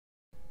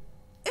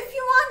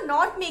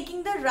not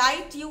making the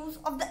right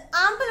use of the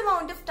ample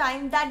amount of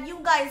time that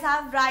you guys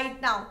have right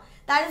now,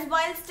 that is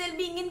while still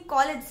being in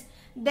college,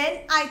 then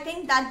I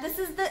think that this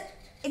is the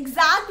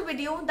exact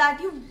video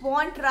that you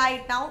want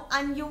right now,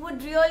 and you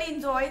would really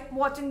enjoy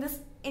watching this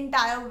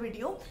entire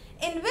video,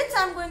 in which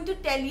I'm going to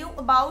tell you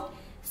about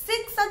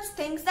 6 such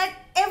things that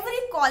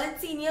every college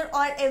senior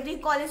or every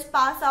college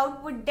pass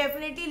out would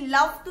definitely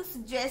love to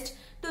suggest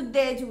to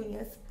their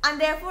juniors, and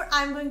therefore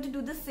I'm going to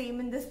do the same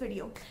in this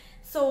video.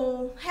 So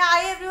hi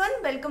everyone,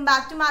 welcome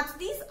back to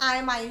Maths. I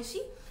am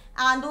Ayushi,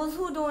 and those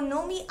who don't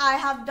know me, I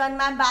have done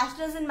my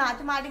bachelor's in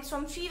mathematics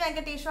from Sri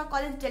Venkateswara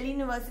College, Delhi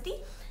University,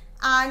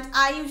 and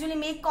I usually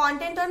make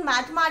content on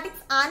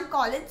mathematics and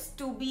college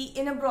to be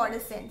in a broader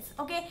sense.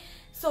 Okay,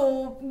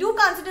 so do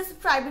consider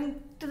subscribing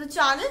to the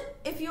channel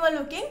if you are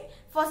looking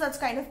for such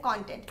kind of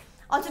content.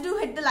 Also do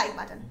hit the like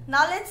button.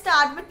 Now let's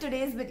start with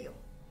today's video.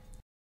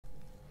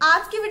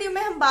 आज की video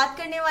में हम बात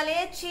करने वाले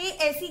हैं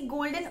 6 ऐसी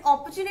golden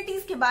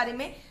opportunities के बारे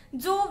में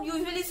जो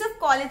यूजुअली सिर्फ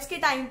कॉलेज के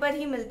टाइम पर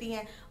ही मिलती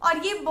हैं,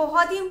 और ये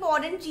बहुत ही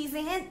इंपॉर्टेंट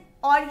चीजें हैं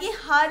और ये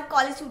हर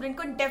कॉलेज स्टूडेंट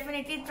को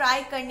डेफिनेटली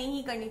ट्राई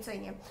करनी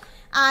चाहिए।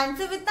 एंड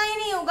सिर्फ इतना ही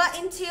नहीं होगा,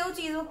 इन 6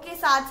 चीजों के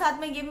साथ साथ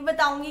मैं ये भी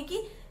बताऊंगी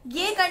कि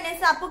ये करने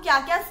से आपको क्या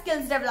क्या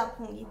स्किल्स डेवलप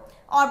होंगी,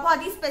 और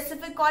बहुत ही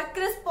स्पेसिफिक और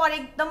क्रिस्प और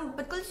एकदम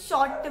बिल्कुल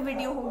शॉर्ट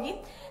वीडियो होगी।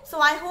 सो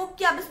आई होप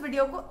कि आप इस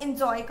वीडियो को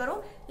एंजॉय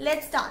करो।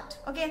 Let's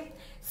start. Okay,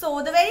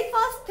 so the very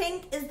first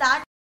thing is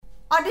that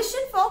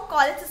audition for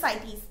college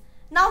societies.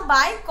 Now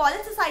bye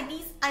college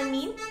societies I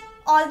mean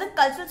all the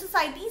cultural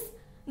societies,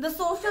 the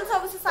social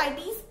service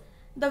societies,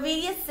 the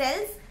various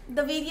cells,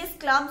 the various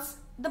clubs,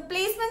 the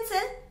placement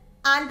cell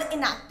and the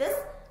enactors,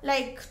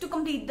 like to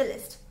complete the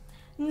list.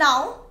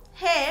 Now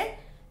here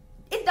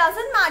it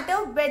doesn't matter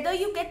whether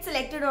you get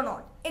selected or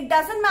not. It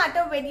doesn't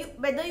matter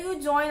whether you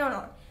join or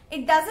not.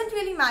 It doesn't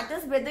really matter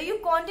whether you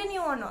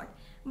continue or not.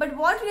 But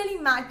what really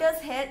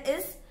matters here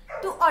is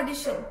to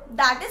audition,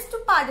 that is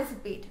to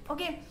participate.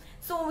 Okay.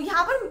 So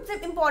यहाँ पर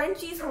सिर्फ important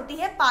चीज होती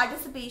है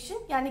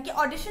participation, यानी कि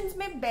auditions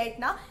में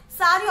बैठना,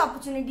 सारी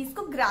अपॉर्चुनिटीज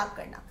को ग्रैब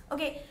करना।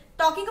 Okay,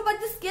 talking about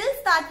the skills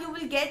that you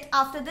will get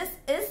after this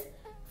is,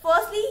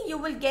 firstly you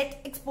will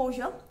get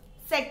exposure,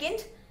 second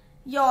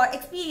your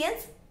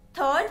experience,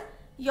 third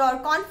your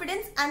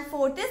confidence, and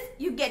fourth is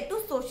you get to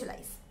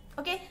socialize.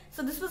 Okay,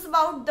 so this was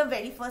about the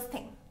very first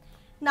thing.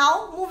 Now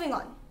moving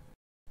on,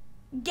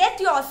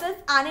 get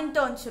yourself an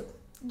internship.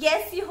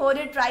 Yes, you heard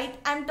it right,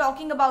 I'm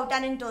talking about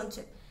an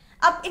internship.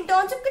 अब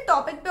internship के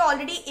topic पे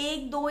already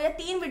 1, 2 या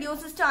 3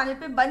 videos इस channel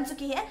पे बन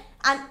चुकी है,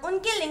 and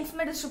उनके लिंक्स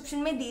मैं डिस्क्रिप्शन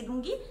में दे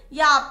दूंगी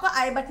या आपको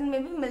आई बटन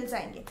में भी मिल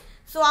जाएंगे।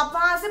 सो आप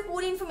वहां से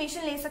पूरी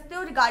इंफॉर्मेशन ले सकते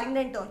हो regarding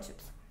the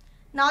internships.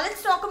 Now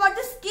let's talk about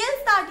the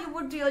skills that you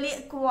would really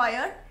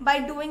acquire by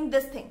doing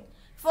this thing.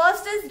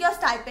 First is your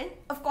stipend.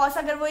 Of course,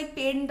 अगर वो एक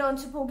paid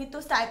internship होगी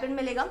तो stipend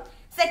मिलेगा.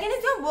 Second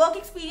is your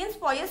work experience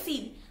for your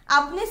CV.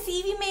 आप अपने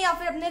CV में या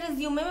फिर अपने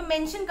resume में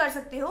mention कर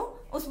सकते हो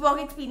उस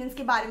work experience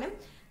के बारे में.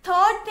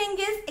 Third thing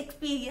is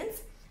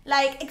experience,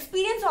 like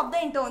experience of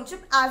the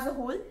internship as a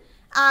whole.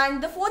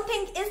 And the fourth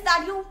thing is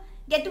that you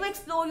get to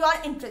explore your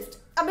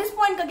interest. अब इस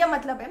point का क्या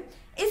मतलब है?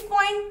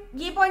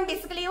 ये point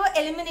basically वो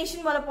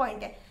elimination वाला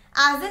point है।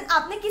 एज इन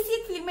आपने किसी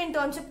एक फील्ड में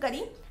इंटर्नशिप करी,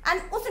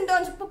 एंड उस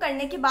इंटर्नशिप को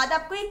करने के बाद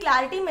आपको एक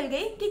क्लैरिटी मिल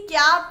गई कि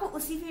क्या आपको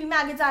उसी फील्ड में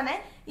आगे जाना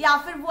है या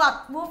फिर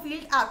वो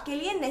फील्ड आपके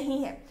लिए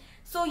नहीं है।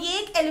 सो ये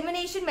एक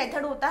एलिमिनेशन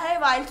मेथड होता है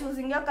while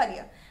choosing your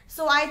career.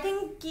 So I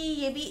think कि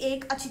ये भी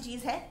एक अच्छी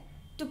चीज है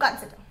to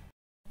consider.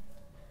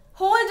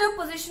 Hold your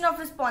position of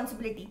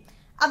responsibility.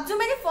 अब जो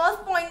मैंने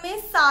फर्स्ट पॉइंट में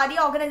सारी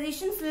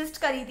ऑर्गेनाइजेशंस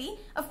लिस्ट करी थी,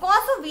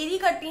 ऑफकोर्स वो वेरी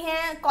करती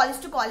हैं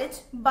कॉलेज टू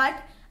कॉलेज,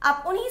 बट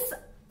आप उन्हीं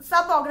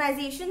सब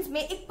ऑर्गेनाइजेशंस में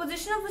एक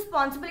पोजीशन ऑफ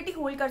रिस्पॉन्सिबिलिटी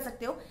होल्ड कर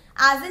सकते हो,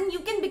 as in you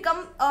can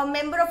become a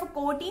member of a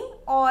core team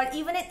और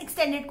even an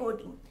extended core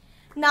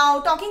team. Now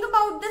talking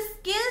about the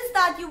skills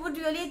that you would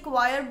really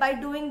acquire by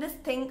doing this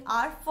thing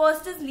are,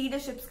 first is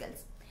leadership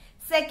skills,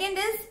 second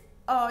is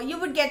you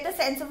would get a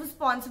sense of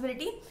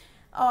responsibility,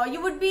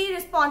 you would be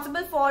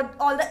responsible for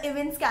all the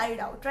events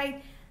carried out,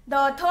 right?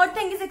 The third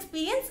thing is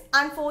experience,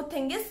 and fourth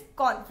thing is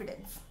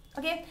confidence.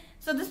 Okay,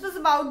 so this was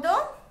about the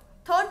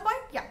third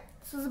point. Yeah,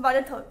 this was about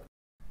the third.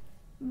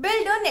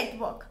 Build a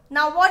network.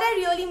 Now what I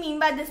really mean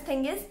by this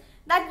thing is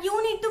that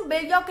you need to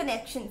build your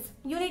connections,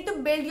 you need to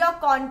build your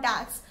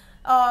contacts,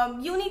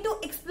 you need to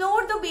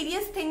explore the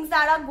various things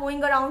that are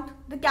going around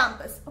the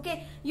campus. Okay,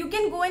 you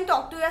can go and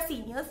talk to your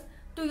seniors,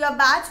 to your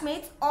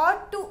batchmates, or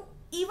to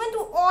even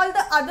to all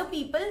the other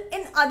people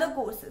in other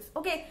courses.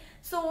 Okay,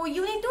 so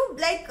you need to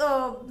like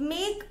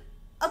make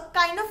a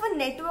kind of a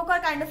network or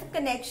kind of a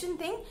connection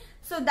thing,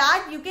 so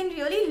that you can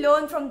really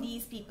learn from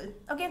these people.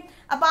 Okay,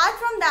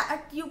 apart from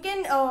that, you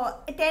can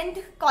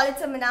attend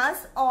college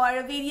seminars or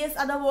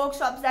various other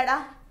workshops that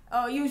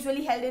are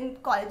usually held in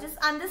colleges,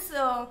 and this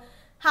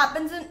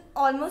happens in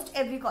almost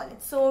every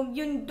college, so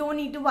you don't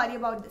need to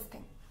worry about this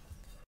thing.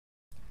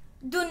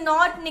 do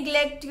not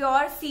neglect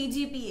your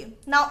CGPA.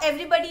 Now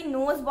everybody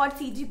knows what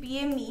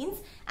CGPA means,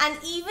 and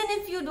even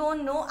if you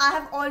don't know, I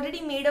have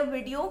already made a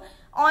video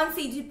on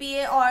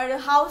CGPA or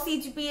how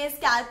CGPA is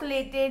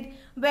calculated,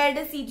 where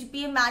the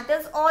CGPA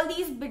matters. All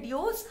these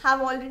videos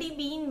have already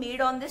been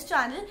made on this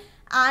channel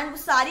and वो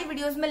सारी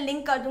videos मैं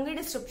link कर दूंगी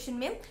description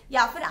में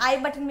या फिर आई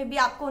button में भी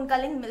आपको उनका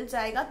लिंक मिल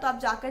जाएगा, तो आप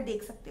जाकर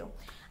देख सकते हो।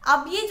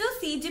 अब ये जो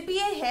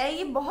CGPA है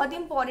ये बहुत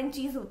इंपॉर्टेंट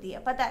चीज होती है,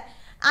 पता है,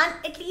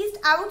 and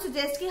at least I would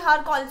suggest कि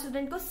हर कॉलेज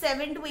स्टूडेंट को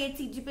 7 to 8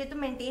 CGPA तो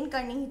मेंटेन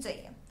करनी ही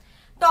चाहिए।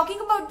 Talking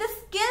about the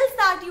skills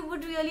that you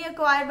would really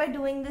acquire by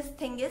doing this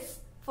thing is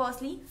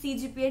firstly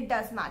CGPA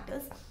does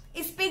matters.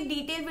 इस पे एक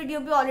डिटेल वीडियो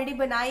भी ऑलरेडी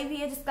बनाई हुई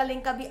है जिसका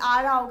लिंक अभी आ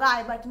रहा होगा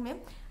आई बटन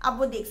में, आप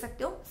वो देख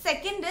सकते हो।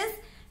 सेकेंड इज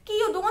कि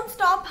you don't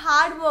stop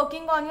hard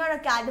working on your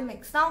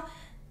academics. Now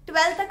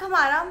 12th तक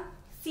हमारा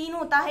सीन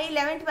होता है,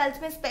 11th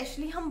 12th में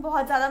स्पेशली हम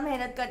बहुत ज्यादा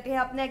मेहनत करते हैं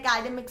अपने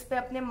एकेडमिक्स पे,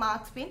 अपने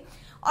मार्क्स पे,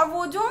 और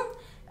वो जो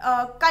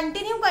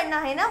कंटिन्यू करना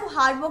है ना, वो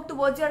hard work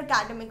towards your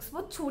academics,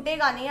 वो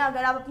छूटेगा नहीं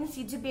अगर आप अपनी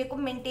CGPA को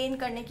मेंटेन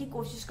करने की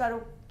कोशिश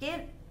करोगे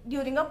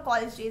during a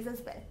college days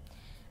as well.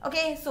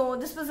 Okay, so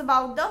this was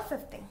about the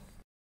 5th thing.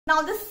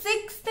 Now the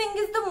 6th thing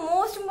is the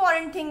most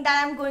important thing that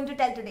I am going to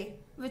tell today,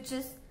 which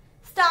is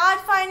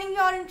start finding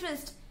your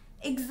interest.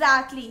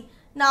 Exactly.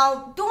 Now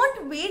don't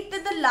wait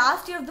till the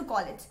last year of the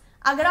college.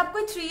 अगर आप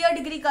कोई 3-year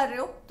degree कर रहे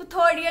हो तो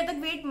 3rd year तक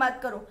wait मत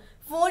करो,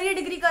 4-year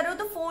डिग्री कर रहे हो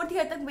तो 4th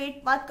year तक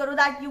वेट मत करो,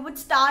 that you would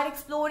start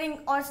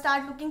exploring और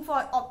start looking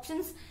for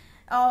options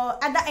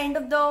at the end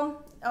of the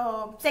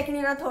 2nd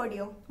year or 3rd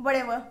year,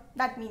 whatever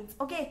that means.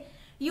 Okay,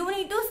 you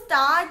need to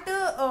start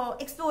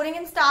exploring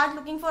and start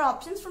looking for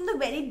options from the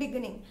very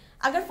beginning.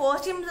 अगर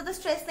first year में ज्यादा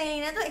stress नहीं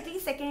लेना है तो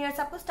at least 2nd year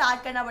से आपको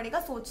start करना पड़ेगा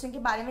सोचने के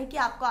बारे में कि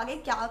आपको आगे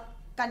क्या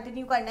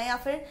कंटिन्यू करना है या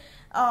फिर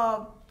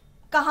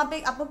कहाँ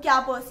पे आपको क्या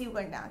परस्यू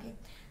करना है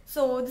आगे।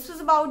 So this was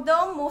about the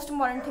most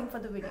important thing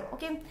for the video.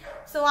 Okay,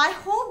 so I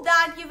hope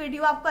that ये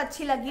वीडियो आपको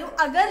अच्छी लगी हो।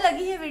 अगर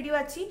लगी है वीडियो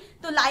अच्छी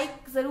तो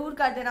लाइक जरूर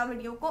कर देना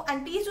वीडियो को,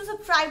 and please to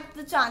subscribe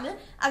to the channel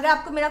अगर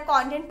आपको मेरा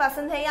कंटेंट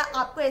पसंद है या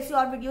आपको ऐसी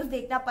और वीडियोस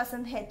देखना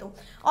पसंद है तो।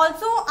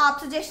 ऑल्सो आप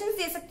सजेशंस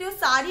दे सकते हो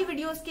सारी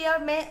वीडियोस के, और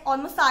मैं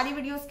ऑलमोस्ट सारी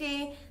वीडियोस के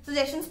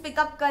सजेशंस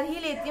पिकअप कर ही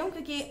लेती हूँ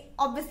क्योंकि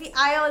obviously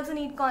I also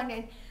need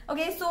content.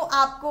 Okay, सो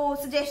आपको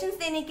सजेशंस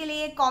देने के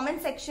लिए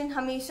कॉमेंट सेक्शन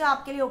हमेशा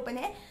आपके लिए ओपन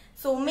है,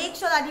 so make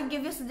sure that you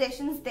give your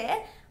suggestions there.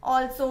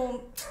 Also,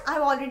 I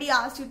have already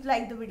asked you to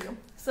like the video.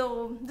 So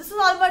this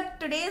is all about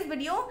today's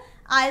video.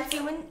 I'll see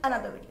you in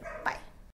another video. Bye.